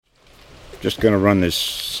Just going to run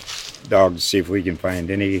this dog to see if we can find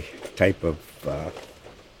any type of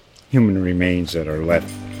human remains that are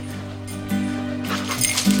left.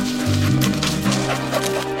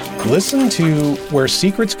 Listen to Where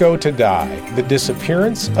Secrets Go to Die, The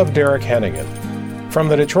Disappearance of Derek Hennigan. From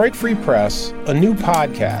the Detroit Free Press, a new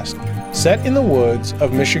podcast set in the woods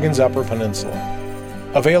of Michigan's Upper Peninsula.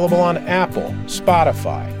 Available on Apple,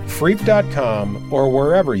 Spotify, Freep.com, or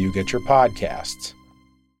wherever you get your podcasts.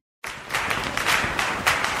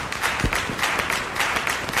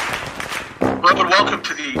 Hello and welcome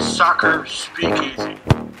to the Soccer Speakeasy.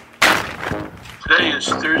 Today is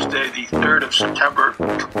Thursday, the 3rd of September,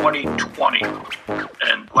 2020.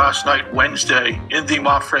 And last night, Wednesday, in the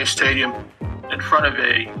Montfray Stadium, in front of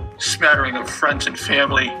a smattering of friends and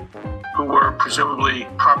family who were presumably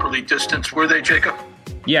properly distanced. Were they, Jacob?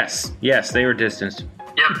 Yes, they were distanced.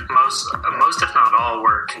 Yep, most if not all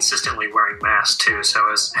were consistently wearing masks too, so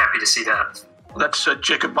I was happy to see that. That's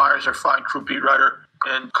Jacob Myers, our fine crew beat writer,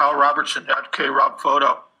 and Kyle Robertson, K. Rob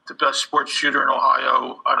Photo, the best sports shooter in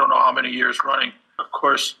Ohio, I don't know how many years running. Of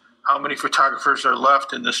course, how many photographers are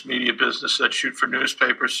left in this media business that shoot for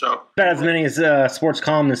newspapers? So about as many as sports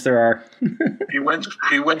columnists there are. He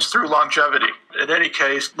wins through longevity. In any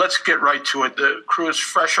case, let's get right to it. The crew is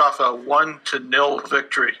fresh off a 1-0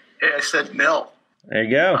 victory. Hey, I said nil. There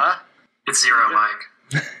you go. Huh? It's 0,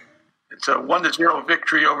 Mike. It's a 1-0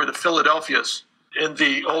 victory over the Philadelphias in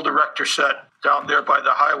the old erector set down there by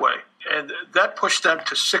the highway. And that pushed them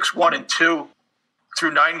to 6-1-2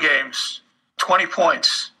 through 9 games, 20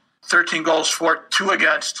 points. 13 goals for, 2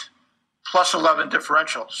 against, plus 11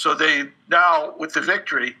 differential. So they now, with the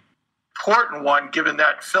victory, important one, given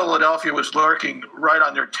that Philadelphia was lurking right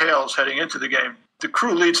on their tails heading into the game. The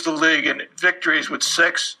crew leads the league in victories with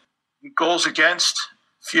 6, goals against,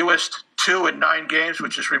 fewest, 2 in 9 games,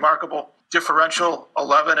 which is remarkable. Differential,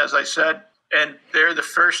 11, as I said. And they're the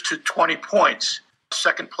first to 20 points.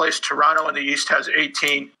 Second place, Toronto in the East has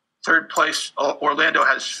 18. Third place, Orlando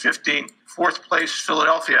has 15. Fourth place,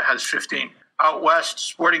 Philadelphia has 15. Out west,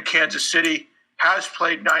 Sporting Kansas City has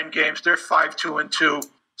played 9 games. They're 5-2-2,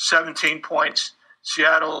 17 points.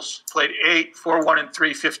 Seattle's played 8,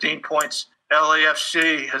 4-1-3, 15 points.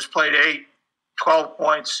 LAFC has played 8, 12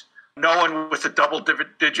 points. No one with a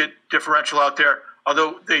double-digit differential out there,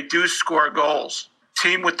 although they do score goals.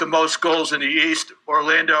 Team with the most goals in the East,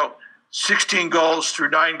 Orlando, 16 goals through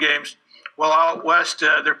 9 games. Well, out west,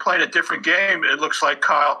 they're playing a different game, it looks like,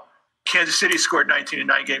 Kyle. Kansas City scored 19 in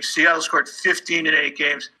 9 games. Seattle scored 15 in 8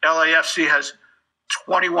 games. LAFC has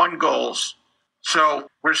 21 goals. So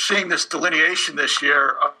we're seeing this delineation this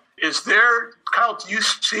year. Is there, Kyle, do you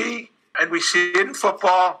see, and we see it in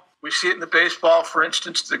football, we see it in the baseball, for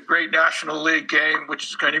instance, the great National League game, which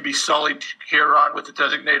is going to be sullied here on with the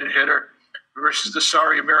designated hitter versus the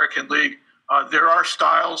sorry American League. There are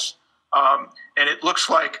styles, and it looks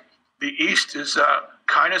like the East is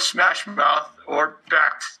kind of smash mouth or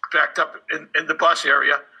backed up in the bus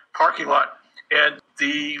area, parking lot. And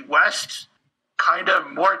the West kind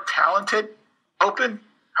of more talented, open.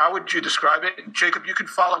 How would you describe it? And Jacob, you can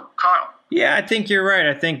follow Kyle. Yeah, I think you're right.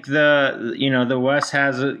 I think the West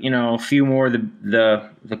has a few more the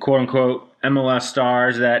quote unquote MLS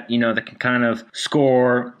stars that that can kind of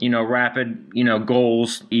score rapid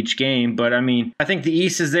goals each game. But I mean, I think the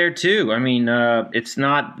East is there too. I mean, it's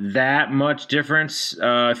not that much difference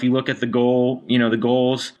if you look at the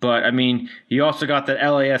goals. But I mean, you also got the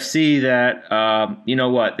LAFC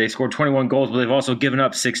that they scored 21 goals, but they've also given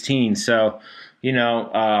up 16. So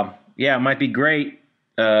it might be great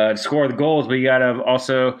to score the goals, but you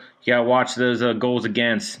gotta watch those goals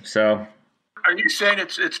against. So. Are you saying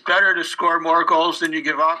it's better to score more goals than you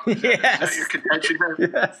give up? Yes. Is that your contention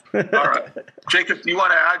here? Yes. All right. Jacob, do you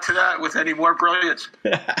want to add to that with any more brilliance?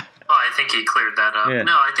 Oh, I think he cleared that up. Yeah.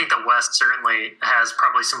 No, I think the West certainly has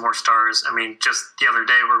probably some more stars. I mean, just the other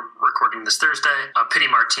day, we're recording this Thursday, Pity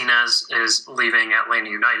Martinez is leaving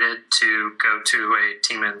Atlanta United to go to a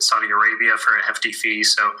team in Saudi Arabia for a hefty fee.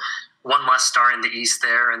 So one less star in the East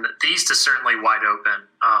there. And the East is certainly wide open,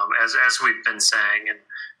 as we've been saying. And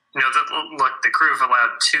the crew have allowed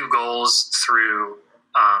 2 goals through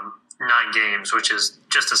 9 games, which is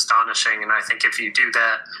just astonishing. And I think if you do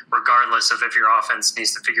that, regardless of if your offense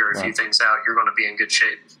needs to figure a few things out, you're going to be in good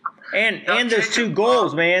shape. And there's 2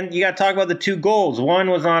 goals, man. You got to talk about the 2 goals. One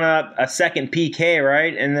was on a second PK,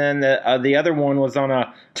 right? And then the other one was on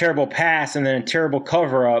a terrible pass and then a terrible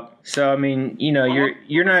cover up. So I mean,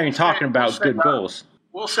 you're not even talking about good goals.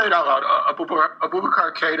 We'll say it out loud.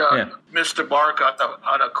 Abubakar Keita missed a mark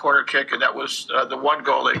on a corner kick, and that was the one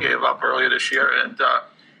goal they gave up earlier this year. And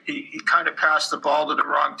he kind of passed the ball to the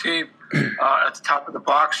wrong team at the top of the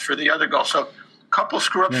box for the other goal. So a couple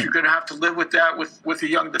screw-ups, you're going to have to live with that with a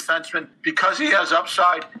young defenseman because he has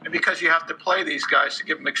upside and because you have to play these guys to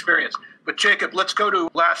give them experience. But, Jacob, let's go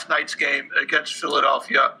to last night's game against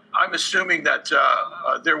Philadelphia. I'm assuming that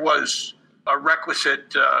there was a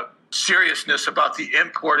requisite seriousness about the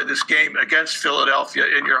import of this game against Philadelphia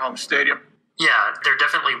in your home stadium. Yeah, there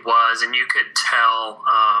definitely was, and you could tell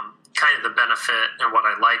kind of the benefit and what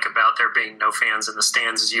I like about there being no fans in the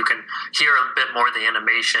stands is you can hear a bit more of the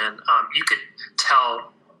animation. You could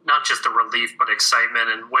tell not just the relief but excitement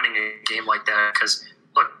in winning a game like that because,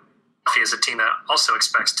 look, Philadelphia is a team that also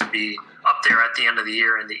expects to be up there at the end of the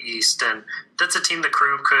year in the East, and that's a team the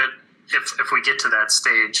Crew could, if we get to that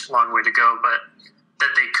stage, long way to go, but that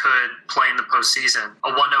they could play in the postseason. A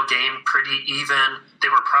 1-0 game, pretty even. They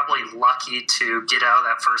were probably lucky to get out of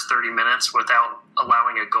that first 30 minutes without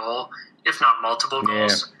allowing a goal, if not multiple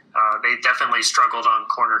goals. Yeah. They definitely struggled on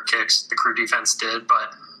corner kicks. The Crew defense did,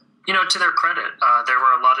 but to their credit, there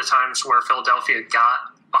were a lot of times where Philadelphia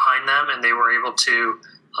got behind them and they were able to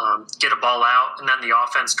get a ball out, and then the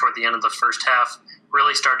offense toward the end of the first half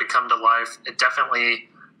really started to come to life. It definitely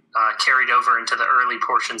carried over into the early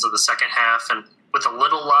portions of the second half, and with a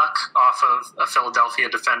little luck off of a Philadelphia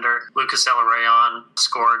defender, Lucas Zelarayan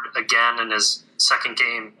scored again in his second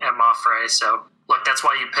game at Maffrey. So, look, that's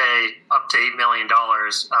why you pay up to $8 million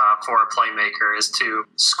for a playmaker, is to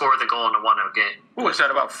score the goal in a 1-0 game. What was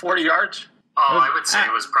that, about 40 yards? Oh, I would say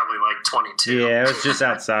it was probably like 22. Yeah, it was just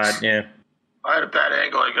outside, yeah. I had a bad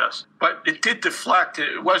angle, I guess. But it did deflect.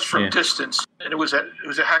 It was from distance, and it was a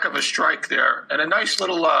heck of a strike there. And a nice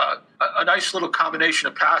little combination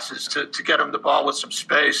of passes to get him the ball with some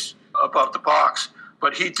space above the box.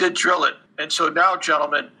 But he did drill it. And so now,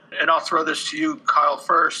 gentlemen, and I'll throw this to you, Kyle,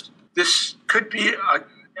 first. This could be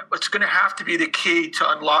it's going to have to be the key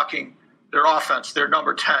to unlocking their offense, their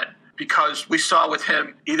number 10, because we saw with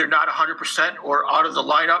him either not 100% or out of the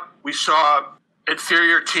lineup. We saw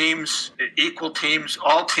inferior teams, equal teams,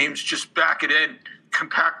 all teams just back it in,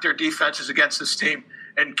 compact their defenses against this team,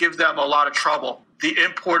 and give them a lot of trouble. The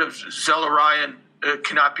import of Zelarayan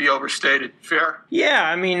cannot be overstated. Fair? Yeah,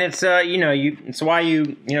 I mean, it's it's why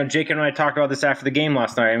Jake and I talked about this after the game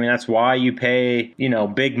last night. I mean, that's why you pay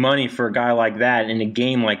big money for a guy like that in a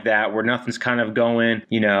game like that where nothing's kind of going.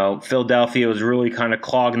 Philadelphia was really kind of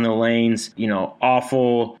clogging the lanes.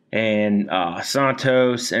 Awful. And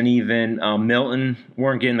Santos and even Milton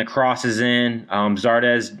weren't getting the crosses in.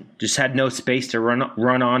 Zardes just had no space to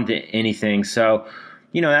run onto anything. So,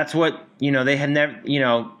 that's what they had never.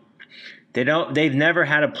 They've never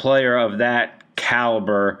had a player of that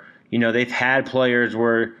caliber. They've had players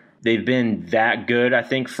where they've been that good, I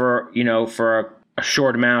think, for a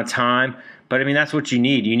short amount of time. But I mean, that's what you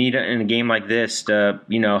need. You need in a game like this to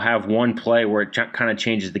have one play where it kind of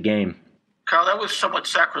changes the game. Kyle, that was somewhat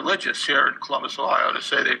sacrilegious here in Columbus, Ohio, to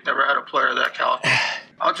say they've never had a player of that caliber.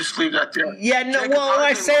 I'll just leave that there. Yeah, no. Jacob, well, when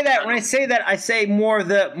I say that, I say more of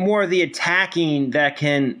the attacking that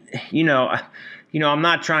can, I'm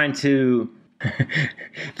not trying to.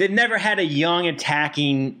 They've never had a young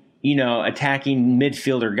attacking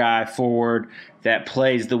midfielder guy forward that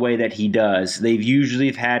plays the way that he does. They've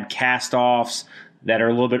usually had cast-offs that are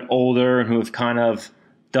a little bit older and who have kind of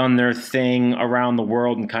done their thing around the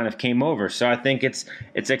world and kind of came over. So I think it's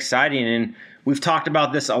exciting, and we've talked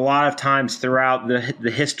about this a lot of times throughout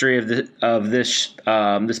the history of this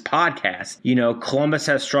podcast. Columbus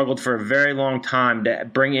has struggled for a very long time to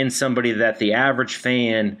bring in somebody that the average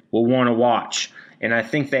fan will want to watch, and I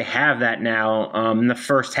think they have that now. In the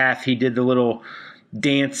first half, he did the little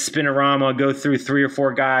dance spinorama, go through 3 or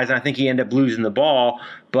 4 guys, and I think he ended up losing the ball.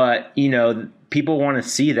 But people want to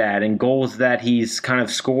see that, and goals that he's kind of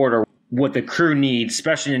scored are what the Crew needs,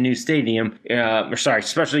 especially in a new stadium.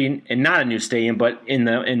 Especially in not a new stadium, but in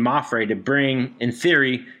Maffrey, to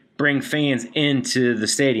bring fans into the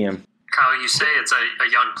stadium. Kyle, you say it's a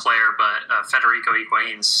young player, but Federico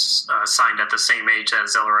Higuaín signed at the same age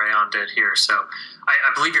as Zelarayan did here. So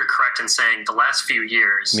I believe you're correct in saying the last few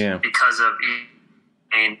years, because of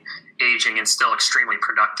aging and still extremely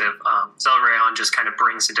productive, Zelarayan just kind of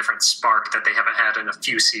brings a different spark that they haven't had in a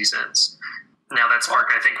few seasons. Now, that spark,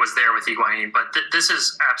 I think, was there with Higuaín, but this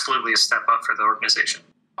is absolutely a step up for the organization.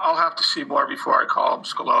 I'll have to see more before I call him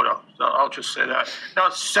Schelotto. So I'll just say that. Now,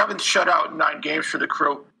 7th shutout in 9 games for the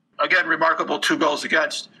Crew. Again, remarkable 2 goals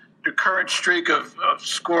against. The current streak of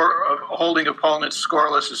holding opponents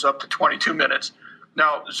scoreless is up to 22 minutes.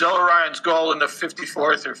 Now, Zelarayan's goal in the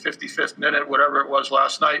 54th or 55th minute, whatever it was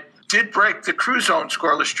last night, did break the Crew's own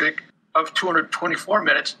scoreless streak. of 224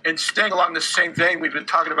 minutes. And staying along the same vein, we've been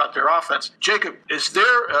talking about their offense. Jacob, is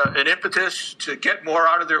there an impetus to get more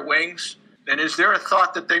out of their wings? And is there a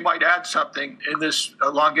thought that they might add something in this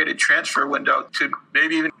elongated transfer window to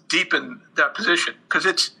maybe even deepen that position? Because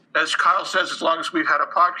it's, as Kyle says, as long as we've had a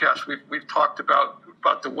podcast, we've talked about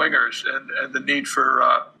the wingers and the need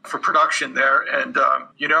for production there. And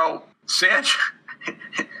Sanch,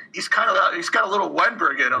 he's got a little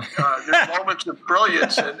Wenberg in him. There's moments of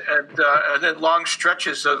brilliance and then long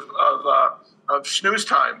stretches of snooze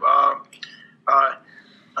time.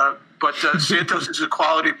 But Santos is a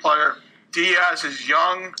quality player. Diaz is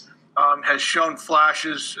young, has shown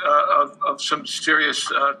flashes of some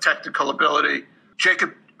serious technical ability.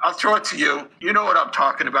 Jacob, I'll throw it to you. You know what I'm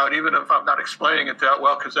talking about, even if I'm not explaining it that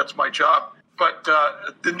well, because that's my job. But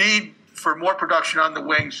the need for more production on the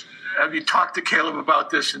wings, have you talked to Caleb about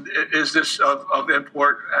this? And is this of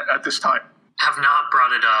import at this time? Have not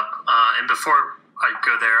brought it up. And before I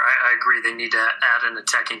go there, I agree they need to add an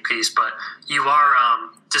attacking piece. But you are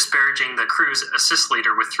disparaging the Crew's assist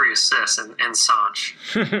leader with 3 assists in Sanch.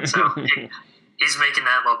 So he's making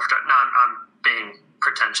that little no, I'm being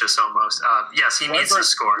pretentious almost. Yes, he needs to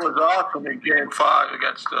score. Was awesome in Game 5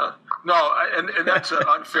 against and that's an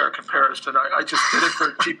unfair comparison. I just did it for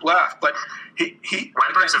a cheap laugh, but he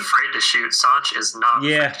Wenberg's afraid to shoot. Sanch is not.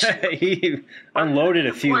 Yeah, he unloaded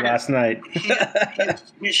a few last night.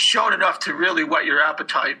 He's shown enough to really whet your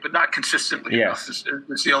appetite, but not consistently enough. Is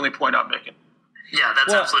the only point I'm making. Yeah,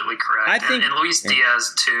 that's absolutely correct. And Luis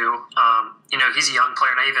Diaz, too, he's a young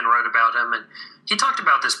player, and I even wrote about him. And he talked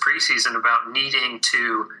about this preseason about needing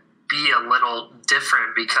to be a little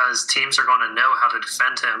different because teams are going to know how to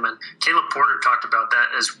defend him. And Caleb Porter talked about that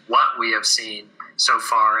as what we have seen so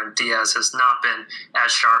far. And Diaz has not been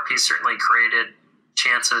as sharp. He's certainly created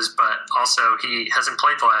chances, but also he hasn't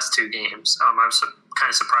played the last 2 games. I was kind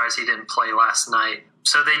of surprised he didn't play last night.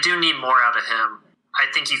 So they do need more out of him. I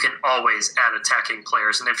think you can always add attacking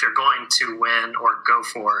players. And if you're going to win or go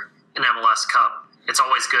for an MLS Cup, it's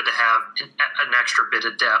always good to have an extra bit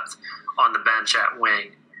of depth on the bench at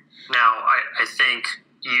wing. Now, I think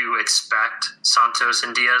you expect Santos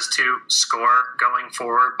and Diaz to score going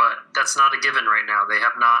forward, but that's not a given right now. They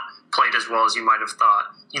have not played as well as you might have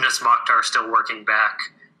thought. Yunus Mokhtar still working back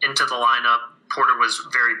into the lineup. Porter was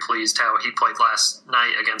very pleased how he played last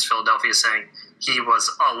night against Philadelphia, saying he was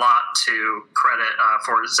a lot to credit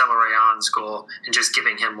for Zelarayan's goal and just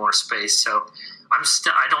giving him more space. So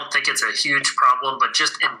I don't think it's a huge problem, but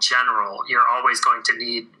just in general, you're always going to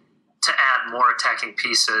need to add more attacking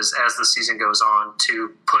pieces as the season goes on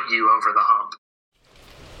to put you over the hump.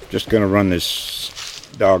 Just going to run this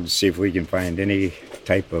dog to see if we can find any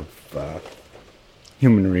type of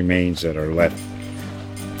human remains that are left.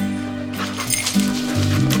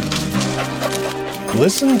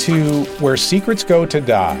 Listen to Where Secrets Go to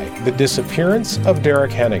Die, The Disappearance of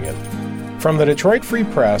Derek Hennigan. From the Detroit Free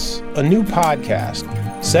Press, a new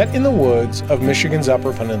podcast set in the woods of Michigan's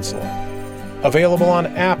Upper Peninsula. Available on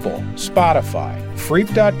Apple, Spotify,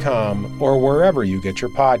 Freep.com, or wherever you get your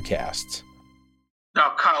podcasts.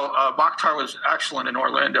 Now, Kyle, Mokhtar was excellent in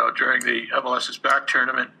Orlando during the MLS's back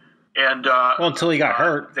tournament. And until he got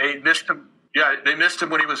hurt. They missed him. Yeah, they missed him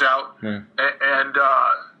when he was out. Yeah. And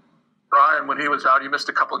Brian, when he was out, he missed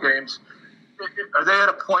a couple games. Are they at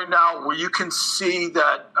a point now where you can see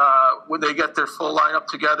that when they get their full lineup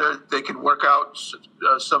together, they can work out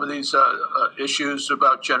some of these issues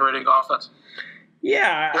about generating offense?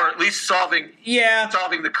 Yeah, or at least solving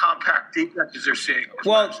the compact defenses they're seeing.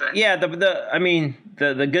 Well, yeah,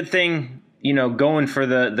 the good thing, going for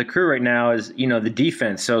the Crew right now is, the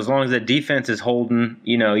defense. So as long as the defense is holding,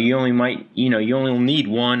 you only need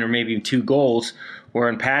 1 or maybe 2 goals. Where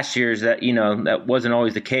in past years that wasn't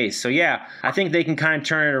always the case. So yeah, I think they can kind of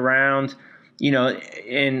turn it around.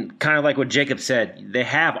 And kind of like what Jacob said, they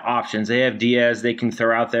have options. They have Diaz they can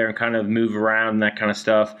throw out there and kind of move around and that kind of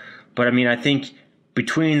stuff. But I think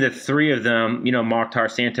between the 3 of them, Mokhtar,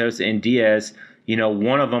 Santos, and Diaz,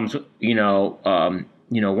 one of them's,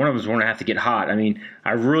 one of them's going to have to get hot.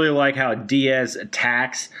 I really like how Diaz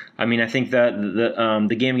attacks. I think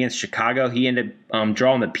the game against Chicago, he ended up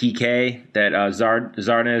drawing the PK that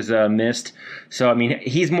Zardes missed. So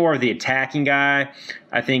he's more of the attacking guy.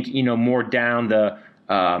 I think more down the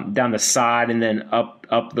side and then up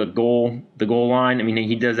the goal line.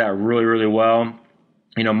 He does that really, really well.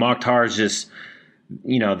 Mokhtar is just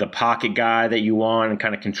the pocket guy that you want and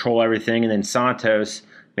kind of control everything, and then Santos.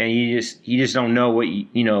 Man, you just don't know what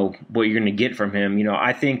what you're going to get from him.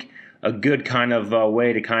 I think a good kind of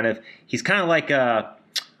way to he's kind of like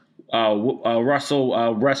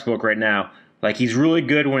Russell Westbrook right now, Like, he's really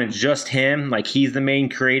good when it's just him. Like, he's the main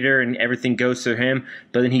creator and everything goes through him.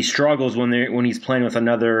 But then he struggles when he's playing with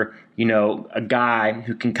another, a guy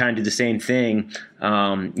who can kind of do the same thing.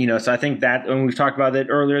 So I think that, and we've talked about it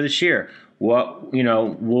earlier this year.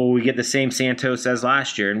 Will we get the same Santos as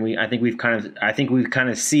last year? And I think we've kind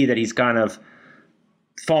of see that he's kind of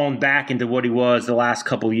fallen back into what he was the last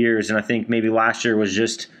couple years. And I think maybe last year was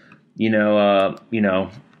just,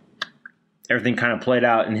 everything kind of played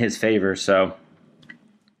out in his favor. So,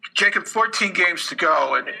 Jacob, 14 games to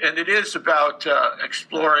go, and it is about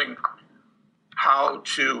exploring how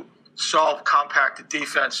to solve compacted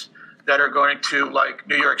defense that are going to, like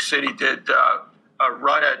New York City did,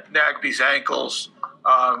 run at Nagbe's ankles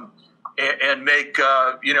and make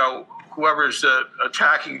whoever's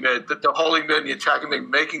attacking mid, the holding mid and the attacking mid,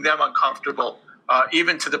 making them uncomfortable,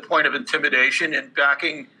 even to the point of intimidation and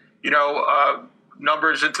backing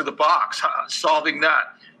numbers into the box, solving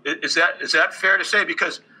that. Is that fair to say?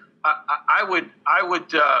 Because I would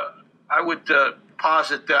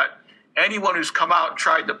posit that anyone who's come out and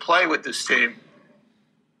tried to play with this team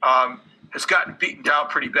has gotten beaten down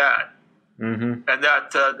pretty bad. Mm-hmm. And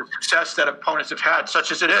that the success that opponents have had,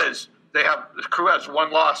 such as it is, the Crew has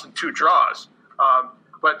 1 loss and 2 draws.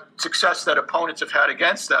 But success that opponents have had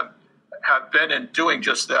against them have been in doing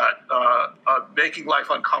just that, making life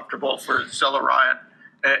uncomfortable for Zella Ryan,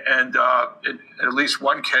 and in at least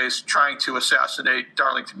one case, trying to assassinate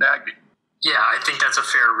Darlington Nagbe. Yeah, I think that's a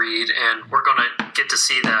fair read, and we're going to get to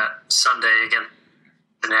see that Sunday against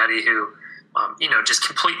Cincinnati, who, just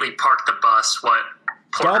completely parked the bus.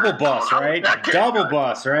 Double bus, right? Double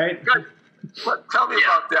bus, right? Tell me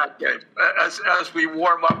about that game. As we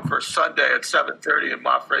warm up for Sunday at 7:30 in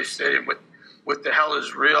Mafre Stadium with the Hell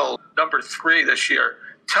Is Real number 3 this year.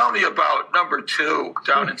 Tell me about number 2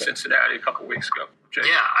 down in Cincinnati a couple weeks ago. Jake.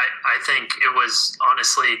 Yeah, I think it was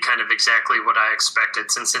honestly kind of exactly what I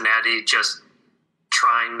expected. Cincinnati just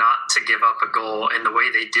trying not to give up a goal, and the way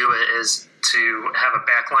they do it is to have a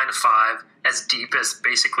back line of 5 as deep as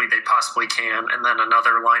basically they possibly can, and then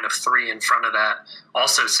another line of 3 in front of that,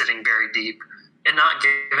 also sitting very deep, and not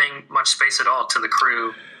giving much space at all to the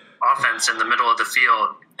Crew offense in the middle of the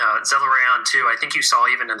field. Zelarayan, too, I think you saw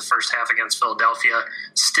even in the first half against Philadelphia,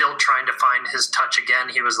 still trying to find his touch again.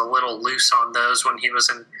 He was a little loose on those when he was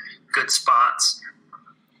in good spots.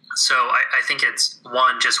 So I think it's,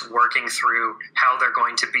 one, just working through how they're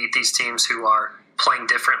going to beat these teams who are playing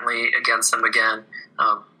differently against them again.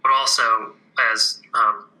 But also, as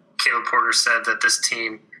Caleb Porter said, that this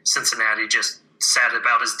team, Cincinnati, just sat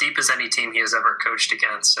about as deep as any team he has ever coached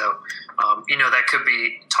against. So, that could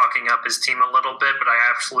be talking up his team a little bit, but I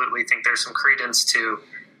absolutely think there's some credence to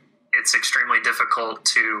it's extremely difficult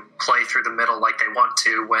to play through the middle like they want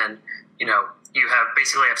to when, you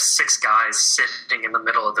have 6 guys sitting in the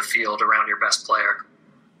middle of the field around your best player.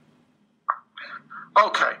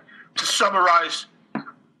 Okay. To summarize,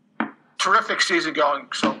 terrific season going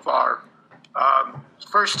so far.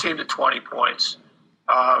 First team to 20 points.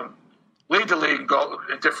 Lead the league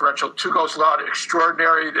in differential, 2 goals allowed,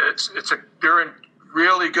 extraordinary. They're in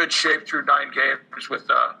really good shape through 9 games with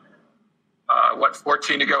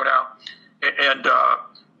 14 to go now. And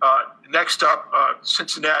next up,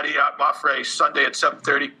 Cincinnati at Mafre Sunday at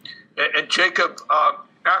 7:30. And Jacob,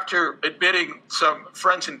 after admitting some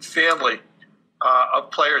friends and family of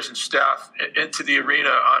players and staff into the arena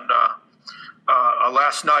on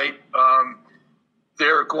last night,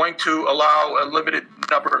 they're going to allow a limited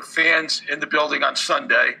number of fans in the building on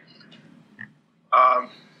Sunday.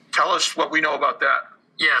 Tell us what we know about that.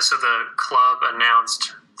 Yeah, so the club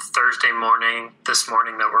announced this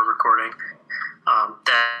morning that we're recording,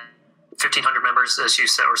 that 1,500 members, as you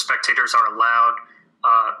said, or spectators are allowed.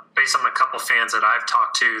 Based on a couple fans that I've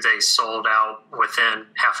talked to, they sold out within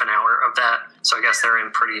half an hour of that. So I guess they're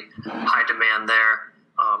in pretty high demand there.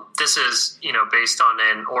 This is, based on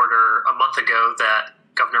an order a month ago that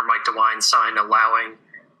Governor Mike DeWine signed allowing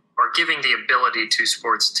or giving the ability to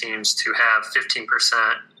sports teams to have 15%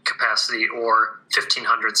 capacity or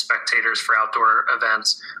 1,500 spectators for outdoor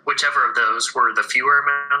events, whichever of those were the fewer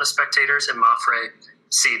amount of spectators. And Mafre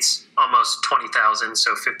seats almost 20,000,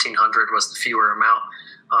 so 1,500 was the fewer amount.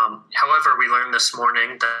 However, we learned this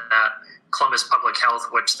morning that Columbus Public Health,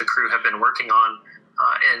 which the Crew have been working on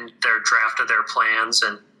in their draft of their plans,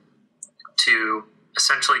 and to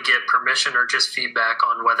essentially get permission or just feedback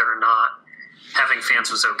on whether or not having fans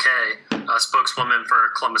was okay. A spokeswoman for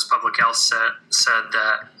Columbus Public Health said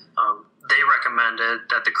that they recommended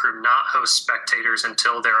that the Crew not host spectators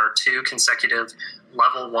until there are 2 consecutive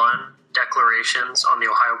level 1 declarations on the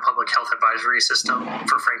Ohio Public Health Advisory System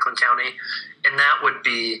for Franklin County. And that would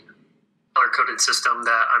be color-coded system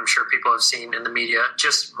that I'm sure people have seen in the media.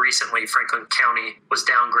 Just recently, Franklin County was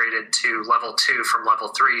downgraded to level 2 from level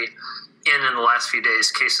 3. In the last few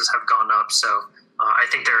days, cases have gone up. So I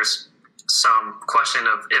think there's some question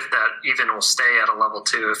of if that even will stay at a level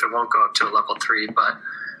 2, if it won't go up to a level 3. But,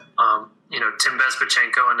 Tim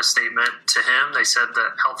Bezbatchenko, in a statement to him, they said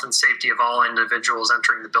that health and safety of all individuals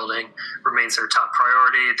entering the building remains their top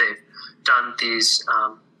priority. They've done these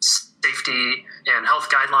safety and health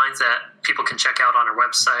guidelines that people can check out on our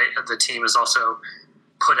website. The team has also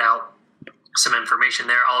put out some information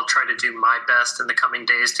there. I'll try to do my best in the coming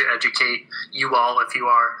days to educate you all if you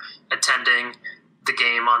are attending the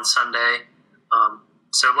game on Sunday.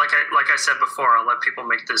 So like I said before, I'll let people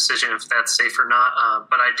make the decision if that's safe or not.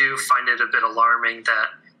 But I do find it a bit alarming that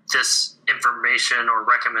this information or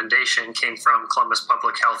recommendation came from Columbus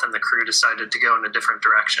Public Health and the crew decided to go in a different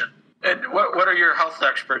direction. And what are your health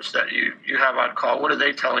experts that you have on call? What are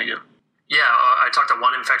they telling you? Yeah, I talked to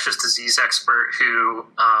one infectious disease expert who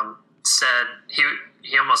said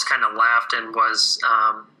he almost kind of laughed and was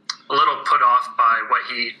a little put off by what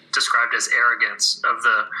he described as arrogance of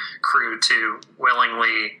the crew to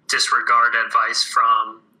willingly disregard advice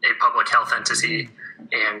from a public health entity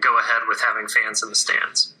and go ahead with having fans in the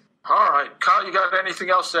stands. All right. Kyle, you got anything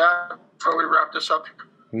else to add before we wrap this up?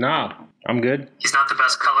 No, I'm good. He's not the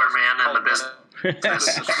best color man in the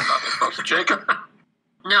business. Jacob?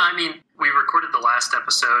 No, I mean, we recorded the last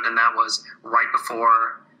episode, and that was right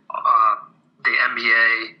before the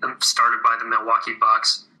NBA, started by the Milwaukee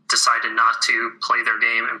Bucks, decided not to play their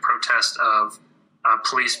game in protest of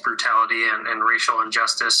police brutality and racial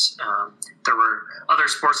injustice. There were other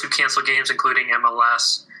sports who canceled games, including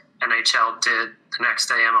MLS. NHL did the next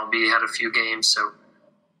day. MLB had a few games. So,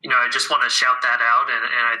 I just want to shout that out, and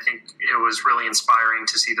I think it was really inspiring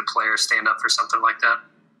to see the players stand up for something like that.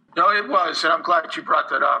 No, it was, and I'm glad you brought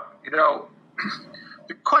that up.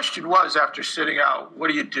 The question was, after sitting out, what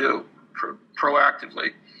do you do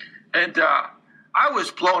proactively? And I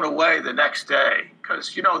was blown away the next day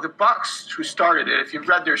because, the Bucks who started it, if you've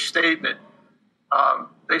read their statement,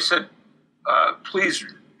 they said, please,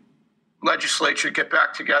 legislature, get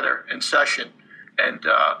back together in session and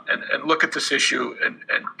look at this issue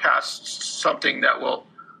and pass something that will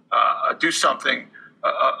do something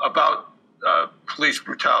about police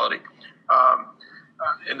brutality.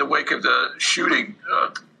 In the wake of the shooting,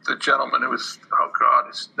 the gentleman who was,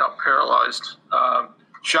 is now paralyzed,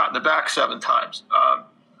 shot in the back 7 times,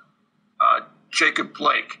 Jacob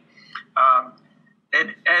Blake.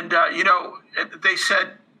 They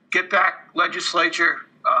said, get back, legislature,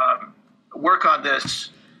 work on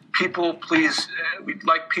this. People, please, we'd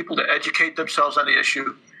like people to educate themselves on the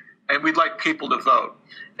issue, and we'd like people to vote.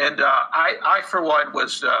 And I, for one,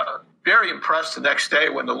 was very impressed the next day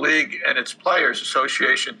when the league and its players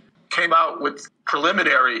association came out with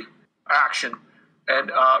preliminary action.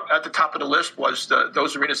 And at the top of the list was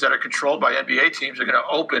those arenas that are controlled by NBA teams are going to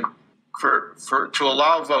open to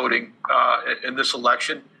allow voting in this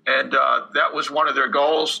election. And that was one of their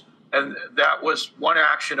goals. And that was one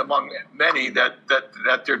action among many that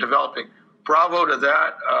they're developing. Bravo to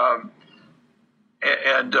that.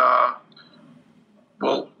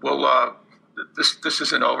 This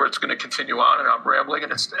isn't over. It's going to continue on, and I'm rambling,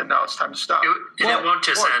 and now it's time to stop. It won't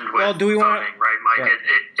just end with voting, right, Mike?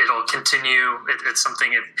 Yeah. It'll continue. It's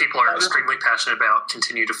something if people are extremely passionate about,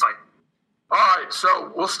 continue to fight. All right,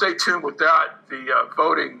 so we'll stay tuned with that. The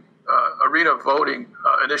arena voting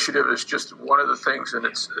initiative is just one of the things in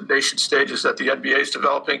its nation stages that the NBA is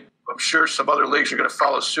developing. I'm sure some other leagues are going to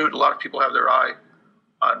follow suit. A lot of people have their eye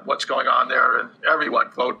on what's going on there, and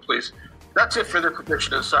everyone vote, please. That's it for their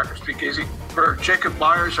prediction of the Soccer Speakeasy. For Jacob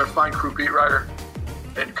Myers, our fine crew beat writer,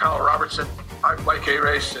 and Kyle Robertson, I'm Mike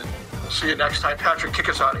A-Race, and we'll see you next time. Patrick, kick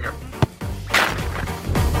us out of here.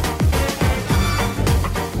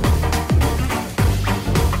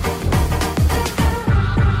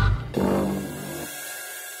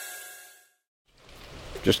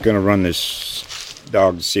 Just going to run this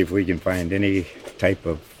dog to see if we can find any type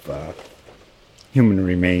of human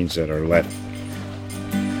remains that are left.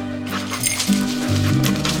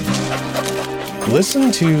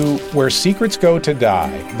 Listen to Where Secrets Go to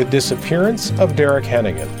Die, The Disappearance of Derek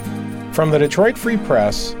Hennigan. From the Detroit Free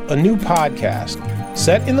Press, a new podcast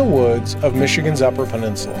set in the woods of Michigan's Upper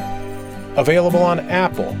Peninsula. Available on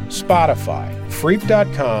Apple, Spotify,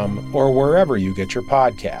 Freep.com, or wherever you get your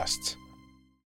podcasts.